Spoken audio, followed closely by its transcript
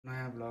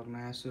नयाँ भ्लग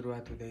नयाँ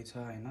सुरुवात हुँदैछ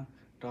होइन।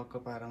 टक्क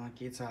पारामा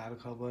के छ हाल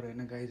खबर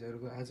होइन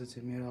गाइजहरूको। आज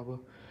चाहिँ मेरो अब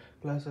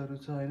क्लासहरू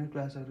छ होइन,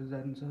 क्लासहरू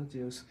जानु छ। जे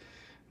होस्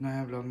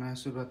नयाँ भ्लग नयाँ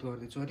सुरुवात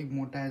गर्दैछु। अलिक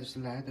मोटाए जस्तो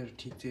लाग्यो तर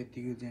ठिक चाहिँ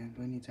यतिको ज्यान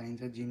पनि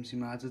चाहिन्छ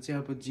जिम आज चाहिँ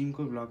अब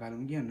जिमको भ्लग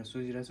हालौँ कि भनेर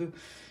सोचिरहेको छु।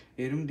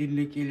 हेरौँ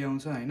दिनले के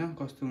ल्याउँछ होइन,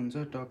 कस्तो हुन्छ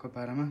टक्क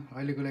पारामा।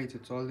 अहिलेको लागि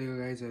चाहिँ चल्देको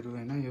गाइजहरू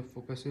होइन, यो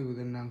फोकसै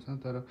हुँदैन राम्रोसँग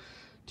तर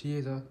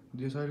ठिकै छ।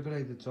 जो अहिलेको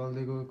लागि त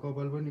चल्देको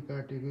कपाल पनि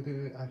काटेको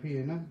थियो आफै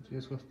होइन,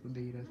 त्यस कस्तो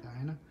देखिरहेको छ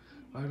होइन।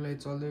 अरूलाई लागि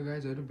चल्दै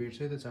गाइजहरू भेट्छ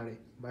त चाँडै,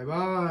 बाई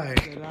बाई।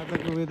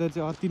 आजको वेदर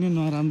चाहिँ अति नै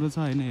नराम्रो छ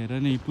होइन। हेर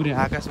नि पुरै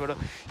आकाशबाट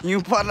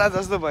हिउँ पर्ला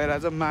जस्तो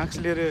भइरहेछ।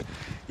 मास्क लिएर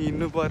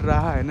हिँड्नु पर्ला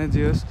होइन।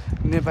 जे होस्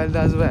नेपाली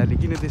दाजुभाइहरूले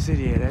किन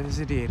त्यसरी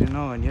हेरेन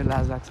भने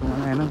लाज लाग्छ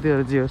मलाई होइन।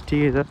 त्यो जे होस्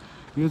ठिकै छ।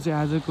 यो चाहिँ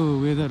आजको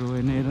वेदर हो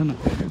होइन। हेर न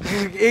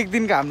एक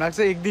दिन घाम लाग्छ,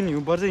 एक दिन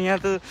हिउँ पर्छ।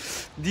 यहाँ त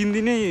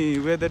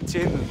दिनदिनै वेदर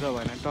चेन्ज हुन्छ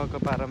भनेर टक्क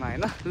पारामा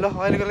होइन। ल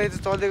अहिलेको लागि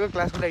चाहिँ चल्देको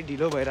क्लासको लागि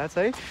ढिलो भइरहेछ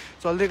है।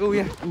 चल्देको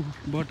यहाँ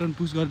बटन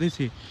पुस गर्दैछ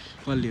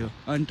कसले हो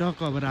अनि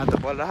टक्क अब रातो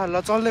पर्ला। ल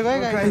चल्दै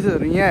गयो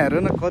गाइजहरू। यहाँ हेर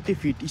न कति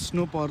फिट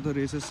स्नो पर्दो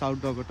रहेछ साउथ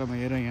डकोटामा।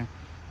 हेर यहाँ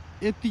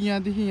यति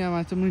यहाँदेखि यहाँ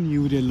माथिसम्म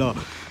हिउँ रे। ल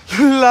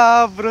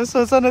ब्रो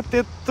सोच न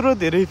त्यत्रो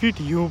धेरै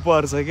फिट हिउँ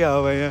पर्छ क्या।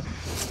 अब यहाँ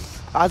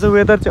आज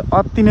वेदर चाहिँ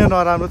अति नै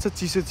नराम्रो छ,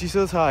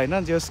 चिसो छ होइन।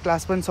 जस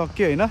क्लास पनि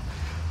सक्यो होइन।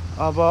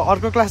 अब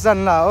अर्को क्लास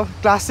जान्ला हो।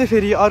 क्लास चाहिँ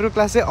फेरि अर्को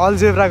क्लास चाहिँ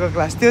अल्जेब्राको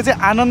क्लास। त्यो चाहिँ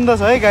आनन्द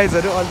छ है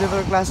गाइजहरू।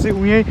 अल्जेब्राको क्लास चाहिँ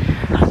उहीँ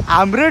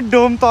हाम्रै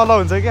डोम तल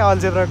हुन्छ क्या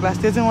अल्जेब्रा क्लास।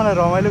 त्यो चाहिँ मलाई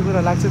रमाइलो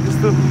कुरा लाग्छ।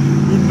 त्यस्तो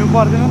हिँड्नु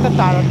पर्दैन नि त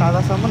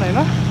टाढासम्म होइन।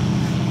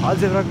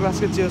 अल्जेब्रा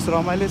क्लासको जेस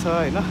रमाइलो छ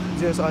होइन।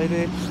 जेस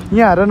अहिले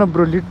यहाँ हेर न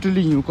ब्रो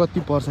लिटरली हिउँ कति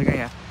पर्छ क्या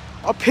यहाँ।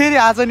 अब फेरि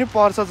आज नि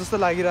पर्छ जस्तो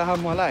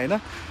लागिरहेको मलाई होइन।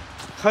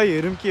 खै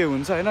हेरौँ के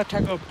हुन्छ होइन।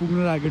 ठ्याक्क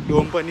पुग्नु लाग्यो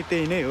डोम पनि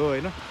त्यही नै हो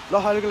होइन। ल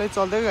अहिलेको लागि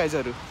चल्दै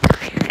गाइजहरू।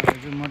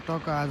 म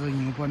टक्क आज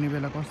हिउँ पर्ने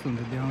बेला कस्तो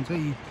हुन्छ देखाउँछ।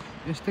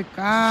 यस्तै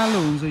कालो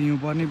हुन्छ हिउँ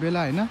पर्ने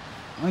बेला होइन।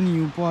 अनि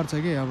हिउँ पर्छ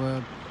कि अब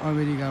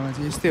अमेरिकामा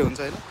चाहिँ यस्तै हुन्छ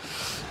होइन।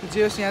 जे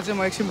होस् यहाँ चाहिँ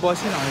म एकछिन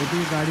बसिरहेको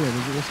थिएँ। गाडीहरू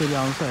चाहिँ यसरी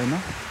आउँछ होइन।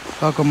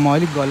 टक्क म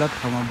अलिक गलत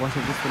ठाउँमा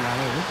बसेँ जस्तो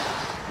लाग्यो है।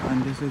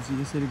 अनि त्यसपछि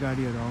यसरी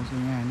गाडीहरू आउँछ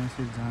यहाँ होइन,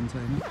 यसरी जान्छ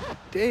होइन।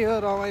 त्यही हो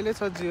रमाइलो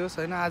छ। जे होस्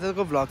होइन।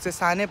 आजको भ्लग चाहिँ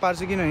सानै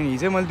पार्छु किनभने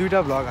हिजो मैले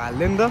 2टा भ्लग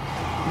हाल्दै नि त।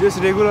 जस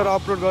रेगुलर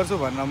अपलोड गर्छु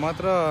भनेर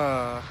मात्र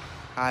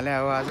हालेँ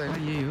अब आज होइन।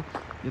 यही हो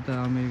यो त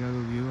अमेरिकाको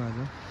भ्यू। आज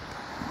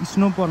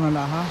स्नो पर्न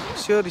ला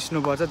स्योर स्नो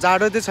पर्छ।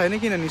 जाडो चाहिँ छैन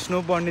किनभने स्नो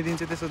पर्ने दिन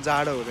चाहिँ त्यस्तो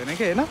जाडो हुँदैन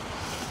कि होइन।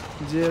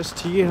 जे होस्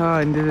ठिकै छ।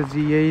 अनि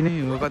त्यसपछि यही नै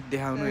हो कति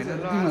देखाउनु होइन।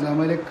 तिमीहरूलाई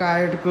मैले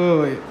कायटको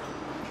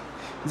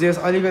जे होस्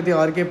अलिकति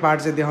अर्कै पार्ट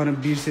चाहिँ देखाउनु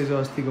बिर्सेछु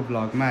अस्तिको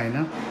भ्लगमा होइन।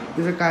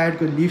 त्यो चाहिँ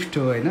कायटको लिफ्ट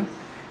हो होइन।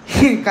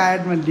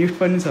 कायटमा लिफ्ट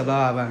पनि छ ल।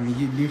 अब हामी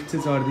लिफ्ट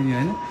चाहिँ चढ्दिने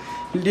होइन।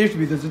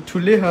 लिफ्टभित्र चाहिँ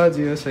ठुलै छ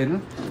जे होस् होइन।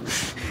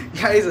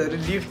 गाइजहरू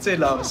लिफ्ट चाहिँ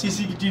ल अब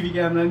सिसिटिभी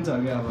क्यामेरा पनि छ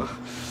क्या। अब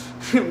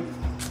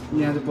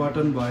यहाँ चाहिँ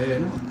बटन भयो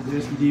होइन।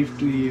 जस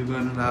लिफ्ट उयो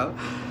गर्नु हो।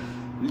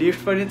 लिफ्ट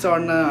पनि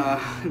चढ्न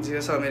जे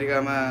होस्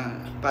अमेरिकामा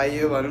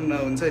पाइयो भनौँ न।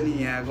 हुन्छ नि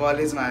यहाँ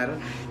कलेजमा आएर।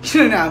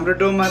 किनभने हाम्रो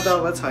डोममा त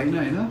अब छैन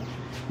होइन।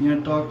 यहाँ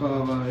टक्क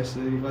अब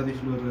यसरी कति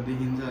फ्लोरहरू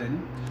देखिन्छ होइन।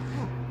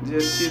 जे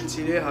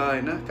छिरै छ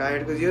होइन।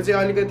 कायटको यो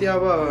चाहिँ अलिकति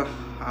अब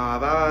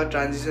हावा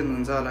ट्रान्जिसन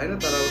हुन्छ होला होइन।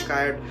 तर अब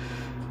कायट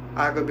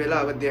आएको बेला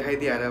अब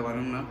देखाइदिइहाल्यो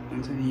भनौँ न।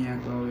 हुन्छ नि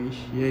यहाँको अब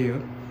यही हो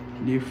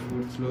लिफ्ट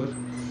 4th फ्लोर।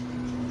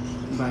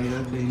 बाहिर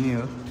त्यही नै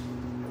हो।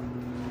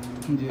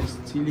 जे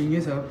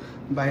चिलिङै छ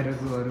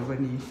बाहिरकोहरू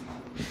पनि।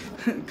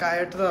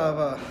 कायट त अब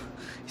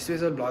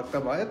स्पेसल भ्लग त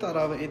भयो तर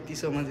अब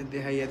यतिसम्म चाहिँ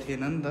देखाइएको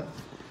थिएन नि त।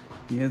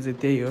 यहाँ चाहिँ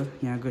त्यही हो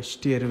यहाँको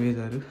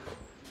स्टेयरवेजहरू।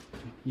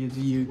 यो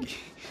चाहिँ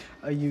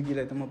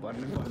युगीलाई त म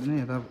भन्नै पर्दैन।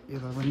 यता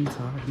पनि छ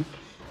होइन।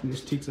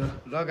 जस ठिक छ।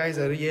 ल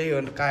गाइजहरू यही हो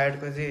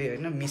कायटको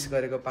चाहिँ होइन मिस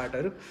गरेको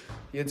पार्टहरू।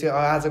 यो चाहिँ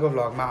आजको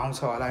भ्लगमा आउँछ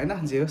होला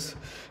होइन। जे होस्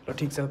ल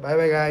ठिक छ। By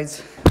by guys.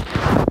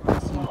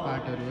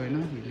 पार्टहरू होइन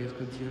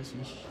भिलेजको जे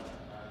होस्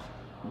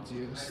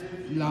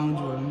लाउन्ज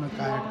भनौँ न।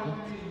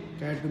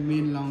 कायटको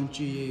मेन लाउन्ज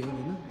चाहिँ यही हो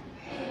होइन।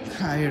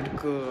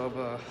 कायटको अब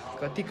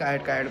कति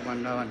कायट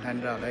भन्न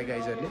ठानेर होला है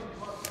गाइजहरूले।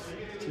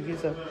 ठिकै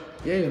छ।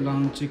 यही हो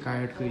लाउन्ज चाहिँ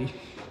कायटको।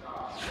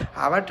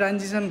 हावा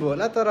ट्रान्जिसन भयो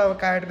होला तर अब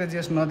कायटको जे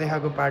होस्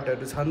नदेखाएको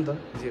पार्टहरू छ नि त।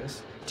 जे होस्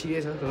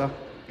ठिकै छ। ल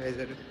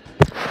गाइजहरू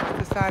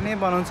त्यो सानै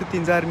बनाउँछु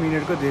 3-4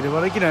 मिनटको धेरै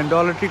भयो किनभने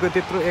डलर ट्रीको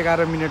त्यत्रो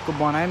 11 मिनटको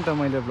बनाएँ नि त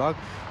मैले भ्लग।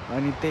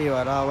 अनि त्यही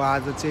भएर अब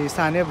आज चाहिँ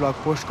सानै भ्लग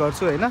पोस्ट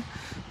गर्छु होइन।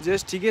 जे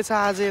होस् ठिकै छ।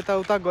 आज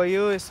यताउता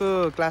गयो यसो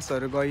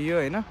क्लासहरू गइयो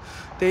होइन।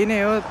 त्यही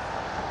नै हो।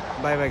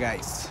 By by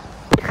guys.